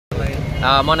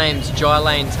My name's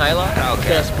Jylane Taylor.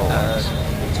 POWCAST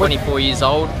SPORTS. 24 years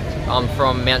old. I'm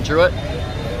from Mount Druitt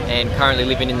and currently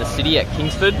living in the city at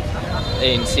Kingsford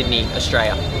in Sydney,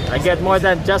 Australia. I get more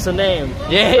than just a name.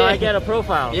 Yeah. So I get a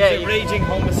profile. Yeah. Raging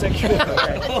homosexual.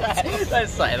 Don't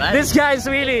say that. This guy's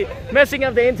really messing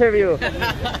up the interview.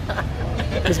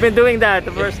 He's been doing that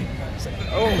the first.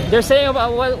 Oh, they're saying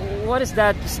about what is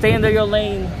that? Stay in your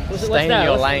lane. What's Stay that? in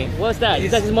your lane. What's that?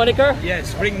 Is that his moniker? Yeah,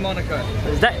 spring moniker.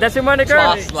 That's your moniker?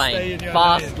 Fast lane.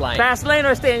 Fast lane. Fast lane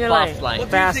or stay in your lane? Fast lane. What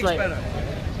do you Fast think's lane. better?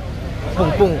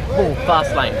 Boom, boom, boom.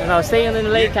 Fast lane. No, staying in the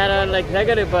lane kind of like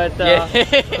negative, but Yeah.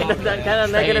 that kind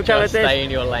of negative connotation. Stay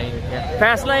in your lane. Yeah.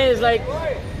 Fast lane is like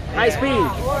high speed.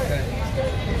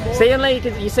 Stay in lane,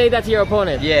 you say that to your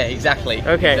opponent. Yeah, exactly.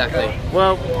 Okay. Exactly.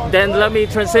 Well, then let me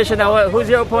transition now. Who's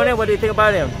your opponent? What do you think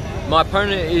about him? My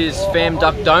opponent is Pham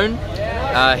Duc Doan.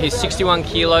 He's 61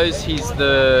 kilos. He's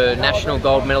the national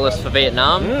gold medalist for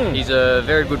Vietnam. He's a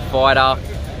very good fighter,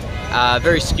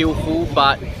 very skillful.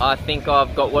 But I think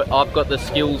I've got the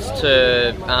skills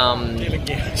to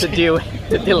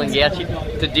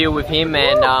deal with him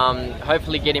and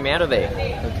hopefully get him out of there.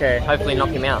 Okay. Hopefully knock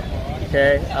him out.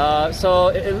 Okay. So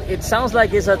it sounds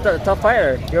like he's a tough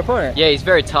fighter. Your opponent. Yeah, he's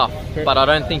very tough. Okay. But I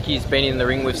don't think he's been in the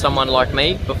ring with someone like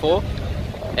me before.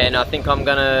 And I think I'm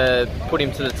gonna put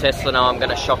him to the test, and I'm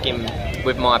gonna shock him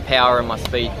with my power and my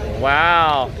speed.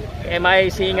 Wow. Am I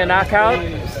seeing a knockout?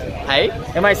 Hey?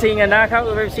 Am I seeing a knockout?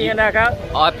 Have you ever seen a knockout?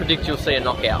 I predict you'll see a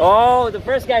knockout. Oh, the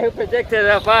first guy who predicted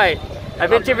a fight.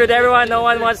 I've interviewed everyone. No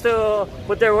one wants to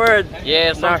put their word.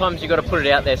 Yeah, sometimes you got to put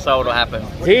it out there so it'll happen.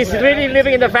 He's really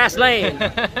living in the fast lane.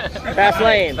 Fast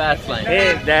lane. Fast lane.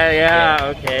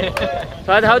 Yeah. Okay.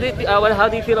 So how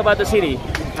do you feel about the city?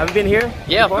 Have you been here?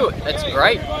 Yeah, before? I feel it's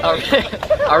great.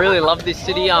 I really love this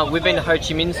city. We've been to Ho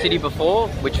Chi Minh City before,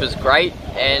 which was great,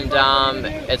 and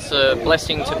it's a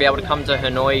blessing to be able to come to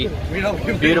Hanoi.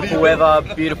 Beautiful weather,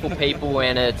 beautiful people,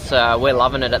 and it's we're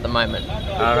loving it at the moment.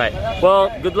 All right.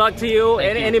 Well, good luck to you.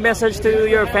 Any message to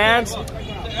your fans?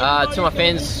 To my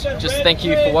fans, just thank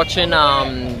you for watching.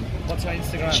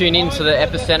 Tune in to the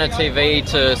Epicenter TV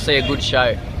to see a good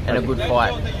show and a good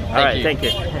fight. Thank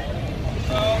you.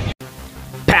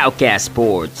 POWCAST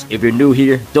Sports. If you're new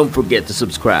here, don't forget to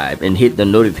subscribe and hit the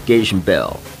notification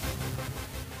bell.